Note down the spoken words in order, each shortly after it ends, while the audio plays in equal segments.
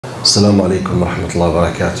Assalamu alaikum wa rahmatullahi wa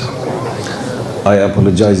barakatuh. I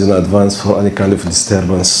apologize in advance for any kind of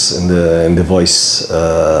disturbance in the voice.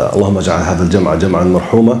 اللهم اجعل هذا الجمع جمعا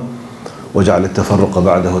مرحوما واجعل التفرق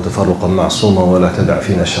بعده تفرقا معصوما ولا تدع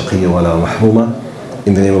فينا شقيا ولا محروما.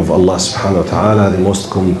 In the name of Allah subhanahu wa ta'ala, the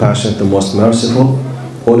most compassionate, the most merciful.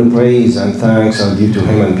 All praise and thanks are due to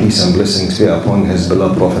him, and peace and blessings be upon his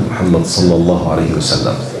beloved Prophet Muhammad sallallahu alayhi wa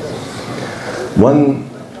sallam. One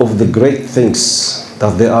of the great things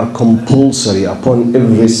that they are compulsory upon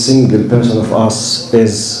every single person of us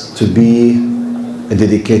is to be a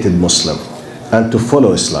dedicated Muslim and to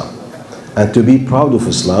follow Islam and to be proud of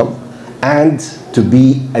Islam and to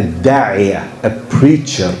be a da'iyah, a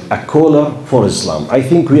preacher, a caller for Islam. I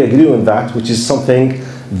think we agree on that, which is something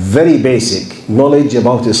very basic. Knowledge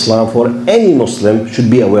about Islam for any Muslim should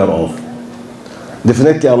be aware of.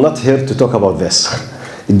 Definitely I'm not here to talk about this.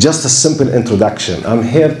 It's just a simple introduction. I'm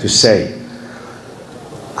here to say,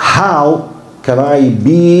 how can I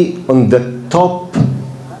be on the top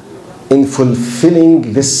in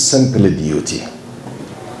fulfilling this simple duty?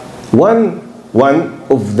 One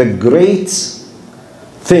of the great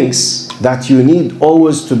things that you need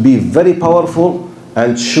always to be very powerful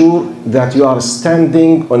and sure that you are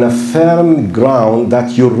standing on a firm ground,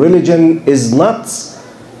 that your religion is not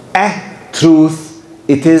a truth,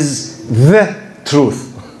 it is the truth.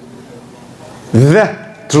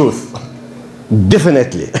 The truth.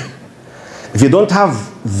 Definitely. If you don't have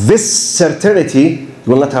this certainty,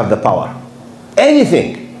 you will not have the power.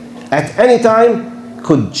 Anything, at any time,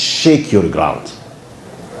 could shake your ground.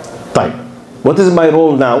 Time. What is my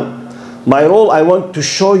role now? My role, I want to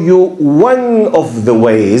show you one of the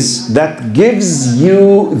ways that gives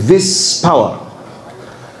you this power.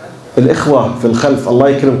 الإخوة في الخلف الله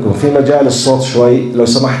يكرمكم في مجال الصوت شوي لو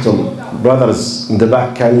سمحتم. Brothers in the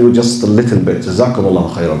back, can you just a little bit? جزاكم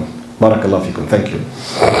الله خيرا. بارك الله فيكم. Thank you.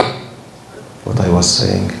 What I was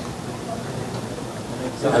saying.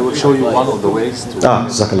 I will show you one of the ways to...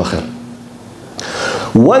 جزاك الله خير.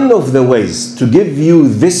 One of the ways to give you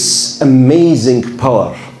this amazing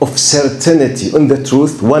power of certainty on the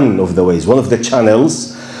truth, one of the ways, one of the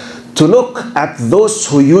channels, to look at those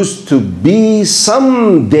who used to be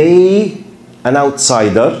someday an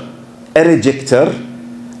outsider, a rejecter,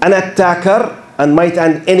 an attacker, and might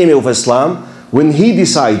an enemy of Islam, when he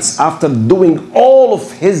decides, after doing all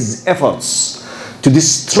of his efforts to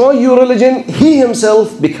destroy your religion, he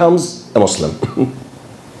himself becomes a Muslim.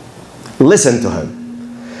 Listen to him.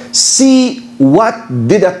 See what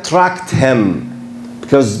did attract him.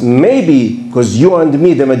 Because maybe, because you and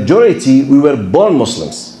me, the majority, we were born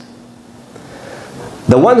Muslims.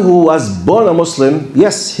 The one who was born a Muslim,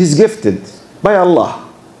 yes, he's gifted by Allah.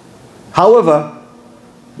 However,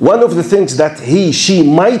 one of the things that she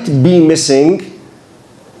might be missing,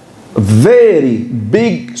 very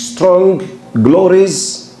big, strong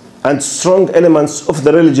glories and strong elements of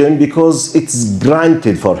the religion, because it's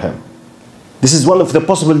granted for him. This is one of the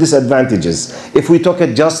possible disadvantages. If we took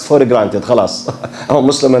it just for granted, خلاص, I'm a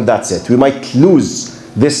Muslim and that's it. We might lose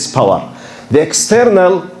this power. The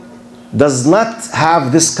external does not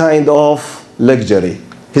have this kind of luxury.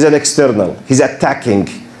 He's an external. He's attacking.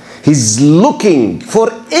 He's looking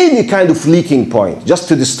for any kind of leaking point just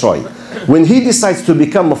to destroy. When he decides to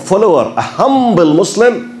become a follower, a humble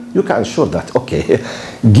Muslim, you can ensure that, okay,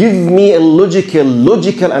 give me a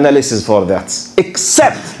logical analysis for that.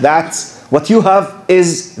 Except that what you have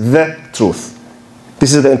is the truth.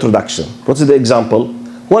 This is the introduction. What is the example?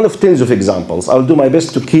 One of tens of examples. I'll do my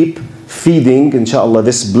best to keep feeding, inshallah,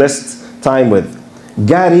 this blessed time with.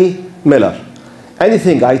 Gary Miller.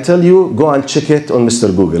 Anything I tell you, go and check it on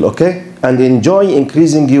Mr. Google, okay? And enjoy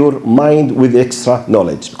increasing your mind with extra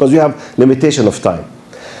knowledge, because we have limitation of time.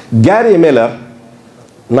 Gary Miller,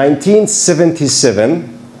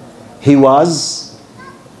 1977, he was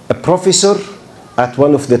a professor at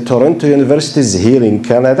one of the Toronto universities here in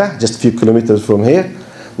Canada, just a few kilometers from here.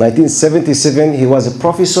 1977, he was a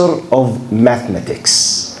professor of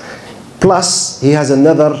mathematics. Plus, he has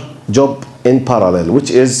another job in parallel, which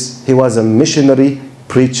is he was a missionary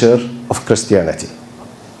preacher of Christianity.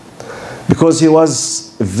 Because he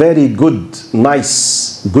was a very good,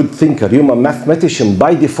 nice, good thinker, human mathematician,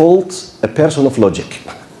 by default, a person of logic.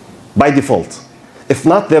 By default. If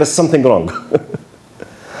not, there is something wrong.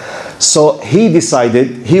 So he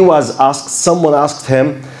decided, he was asked, someone asked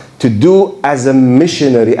him to do as a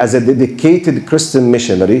missionary, as a dedicated Christian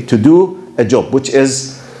missionary, to do a job, which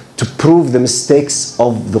is to prove the mistakes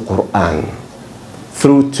of the Quran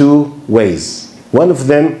through two ways. One of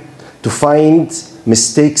them, to find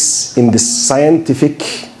mistakes in the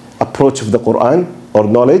scientific approach of the Quran or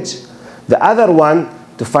knowledge. The other one,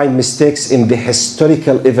 to find mistakes in the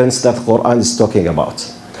historical events that Quran is talking about.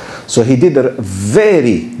 So he did a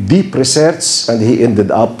very deep research and he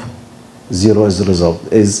ended up zero as a result.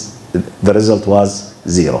 The result was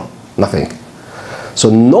zero, nothing.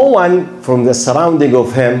 So no one from the surrounding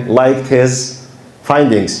of him liked his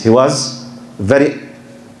findings. He was a very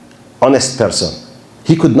honest person.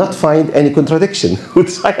 He could not find any contradiction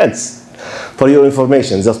with science. For your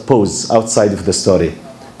information, just pause outside of the story.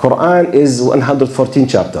 Quran is 114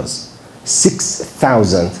 chapters,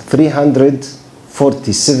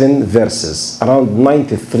 6,347 verses, around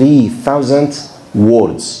 93,000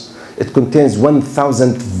 words. It contains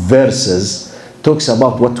 1,000 verses, talks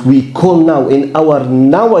about what we call now in our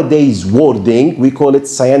nowadays wording, we call it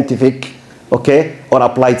scientific, okay, or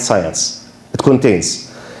applied science. It contains.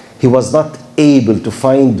 He was not able to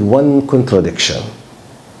find one contradiction.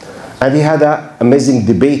 And he had an amazing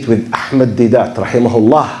debate with Ahmad Didat,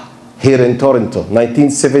 rahimahullah, here in Toronto,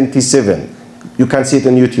 1977. You can see it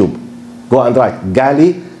on YouTube. Go and write,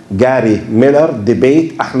 Gary Miller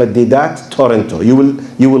debate, Ahmad Didat, Toronto. You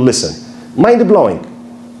will listen. Mind-blowing.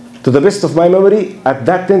 To the best of my memory, at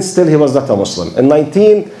that time still he was not a Muslim. In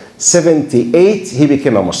 1978, he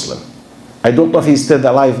became a Muslim. I don't know if he's still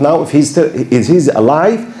alive now. If he's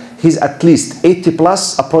alive, he's at least 80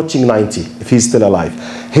 plus, approaching 90, if he's still alive.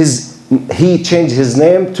 He changed his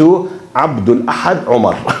name to Abdul Ahad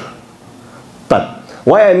Umar. But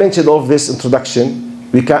why I mentioned all of this introduction,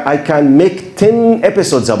 I can make 10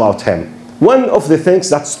 episodes about him. One of the things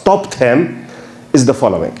that stopped him is the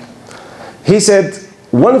following. He said,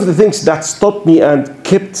 one of the things that stopped me and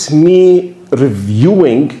kept me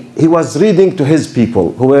reviewing, he was reading to his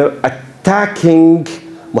people who were attacking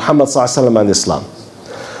Muhammad ﷺ and Islam.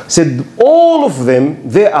 Said all of them,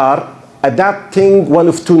 they are adapting one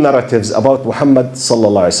of two narratives about Muhammad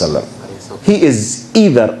sallallahu alaihi wasallam. He is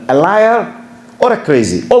either a liar or a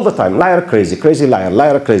crazy, all the time. Liar, crazy, crazy, liar,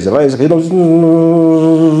 liar, crazy. Do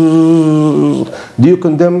you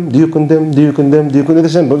condemn? Do you condemn? Do you condemn? Do you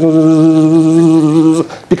condemn?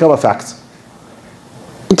 Become a fact.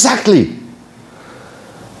 Exactly.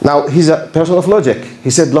 Now he's a person of logic.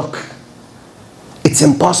 He said, look, it's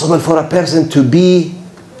impossible for a person to be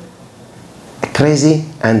crazy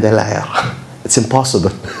and a liar. It's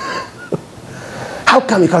impossible. How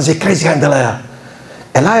come you can say crazy and a liar?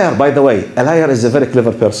 A liar, by the way, a liar is a very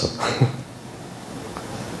clever person.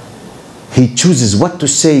 He chooses what to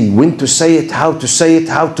say, when to say it, how to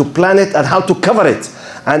plan it, and how to cover it,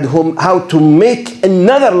 and how to make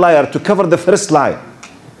another liar to cover the first lie.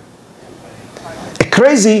 A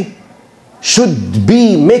crazy should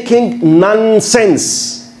be making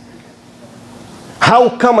nonsense. How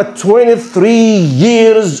come at 23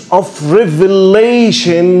 years of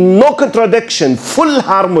revelation, no contradiction, full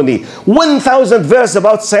harmony, 1,000 verses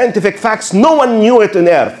about scientific facts, no one knew it on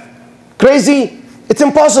earth? Crazy? It's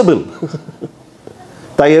impossible.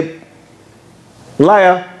 Tayyib,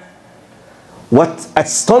 liar. What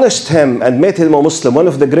astonished him and made him a Muslim, one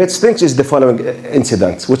of the great things is the following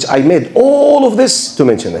incident, which I made all of this to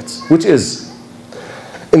mention it, which is,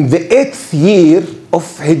 in the 8th year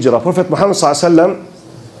of Hijrah, Prophet Muhammad ﷺ,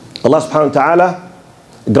 Allah subhanahu wa ta'ala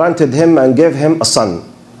granted him and gave him a son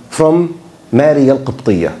from Mary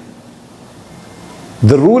al-Qibtiyya.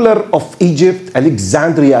 The ruler of Egypt,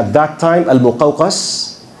 Alexandria at that time,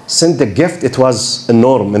 Al-Muqawqas, sent a gift. It was a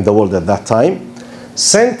norm in the world at that time.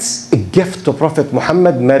 Sent a gift to Prophet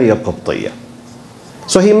Muhammad, Mary al-Qibtiyya.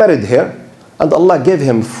 So he married her, and Allah gave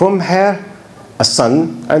him from her a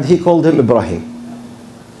son, and he called him Ibrahim.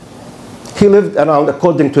 He lived around,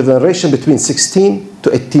 according to the narration, between 16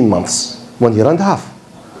 to 18 months, 1 year and a half.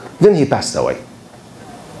 Then he passed away.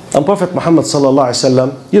 And Prophet Muhammad sallallahu alaihi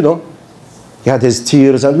wasallam, you know, he had his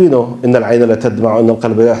tears, and we know, إِنَّ الْعَيْنَ لَتَدْمَعُ وَإِنَّ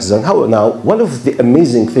الْقَلْبَ يَحْزَنُ. How now? One of the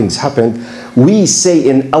amazing things happened. We say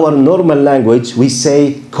in our normal language, we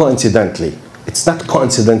say coincidentally. It's not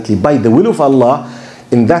coincidentally. By the will of Allah,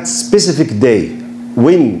 in that specific day,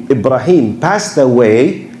 when Ibrahim passed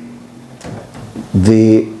away,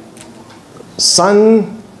 the sun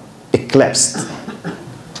eclipsed.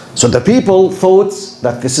 So the people thought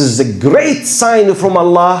that this is a great sign from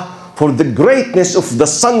Allah for the greatness of the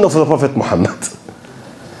son of the Prophet Muhammad.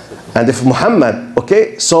 And if Muhammad,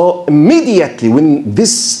 okay, so immediately when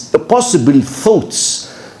this possible thoughts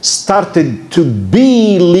started to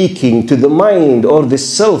be leaking to the mind or the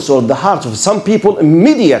selves or the hearts of some people,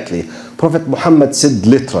 immediately Prophet Muhammad said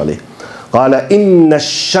literally, قال إن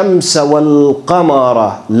الشمس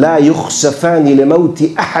والقمر لا يخسفان لموت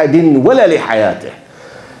أحد ولا لحياته.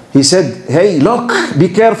 He said, hey, look, be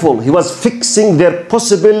careful. He was fixing their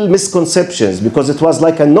possible misconceptions because it was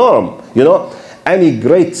like a norm, you know. any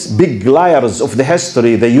great big liars of the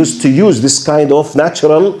history, they used to use this kind of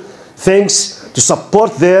natural things to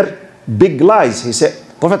support their big lies. He said,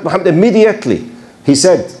 Prophet Muhammad immediately, he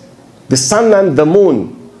said, the sun and the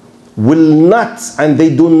moon will not, and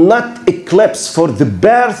they do not eclipse for the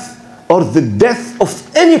birth or the death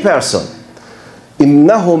of any person.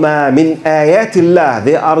 إنهما من آيات الله.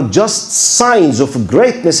 They are just signs of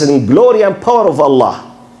greatness and glory and power of Allah.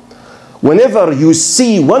 Whenever you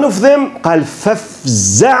see one of them, قال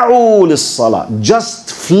فافزعوا للصلاة.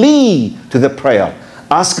 Just flee to the prayer.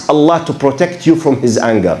 Ask Allah to protect you from His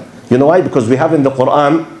anger. You know why? Because we have in the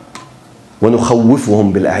Quran,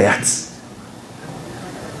 وَنُخَوِّفُهُمْ بِالْآيَاتِ.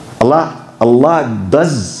 Allah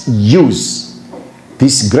does use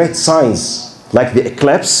these great signs, like the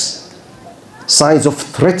eclipse, signs of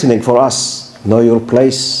threatening for us. Know your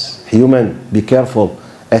place, human, be careful.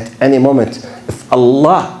 At any moment, if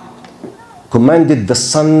Allah commanded the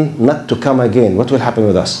sun not to come again, what will happen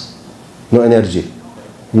with us? No energy,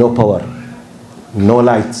 no power, no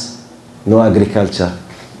light, no agriculture,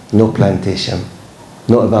 no plantation,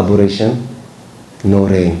 no evaporation, no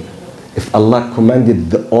rain. If Allah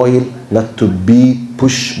commanded the oil not to be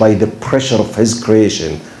pushed by the pressure of His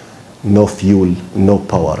creation, no fuel, no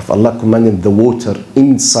power. If Allah commanded the water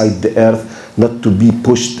inside the earth not to be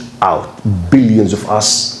pushed out, billions of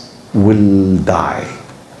us will die.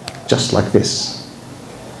 Just like this.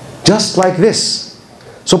 Just like this.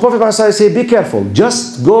 So Prophet Muhammad said, be careful.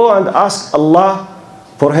 Just go and ask Allah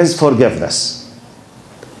for His forgiveness.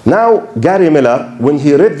 Now, Gary Miller, when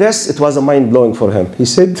he read this, it was a mind-blowing for him. He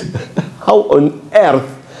said, how on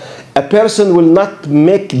earth a person will not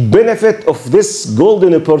make benefit of this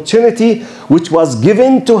golden opportunity which was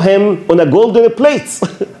given to him on a golden plate?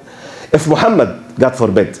 If Muhammad, God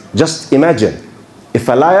forbid, just imagine, if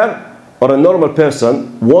a liar or a normal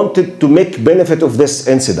person wanted to make benefit of this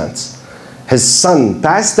incident, his son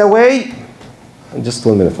passed away, just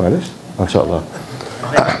 1 minute, finish, mashallah.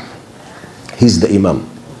 He's the imam.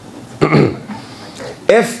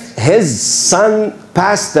 If his son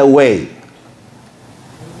passed away,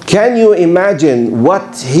 can you imagine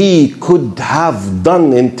what he could have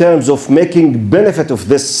done in terms of making benefit of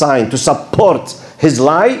this sign to support his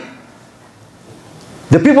lie?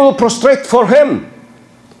 The people will prostrate for him.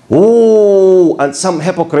 Oh, and some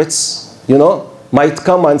hypocrites, you know, might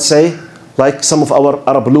come and say, like some of our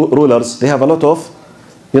Arab rulers, they have a lot of,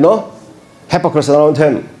 you know, hypocrites around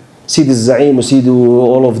him. See the Zaim, see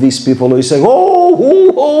all of these people who say,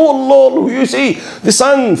 oh, Allah, you see, the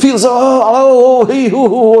son feels,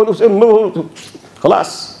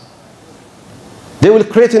 Khalas. They will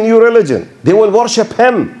create a new religion. They will worship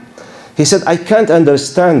him. He said, I can't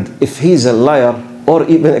understand if he's a liar or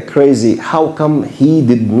even a crazy, how come he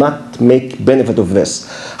did not make benefit of this?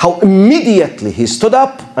 How immediately he stood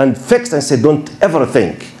up and fixed and said, don't ever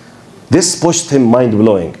think. This pushed him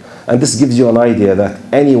mind-blowing. And this gives you an idea that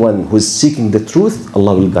anyone who is seeking the truth,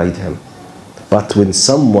 Allah will guide him. But when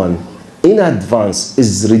someone in advance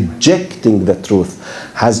is rejecting the truth,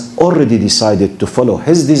 has already decided to follow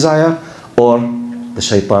his desire or the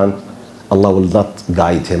shaitan, Allah will not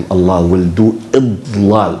guide him. Allah will do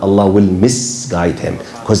idlal. Allah will misguide him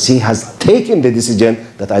because he has taken the decision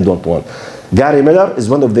that I don't want. Gary Miller is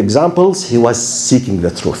one of the examples. He was seeking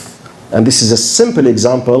the truth. And this is a simple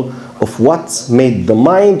example of what made the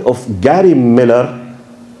mind of Gary Miller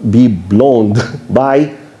be blown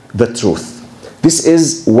by the truth. This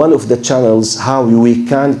is one of the channels how we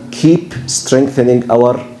can keep strengthening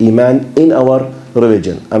our iman in our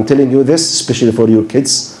religion. I'm telling you this especially for your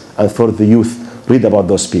kids and for the youth. Read about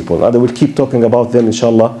those people. And I will keep talking about them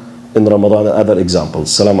inshallah in Ramadan and other examples.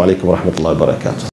 Assalamu alaikum wa rahmatullahi wa barakatuh.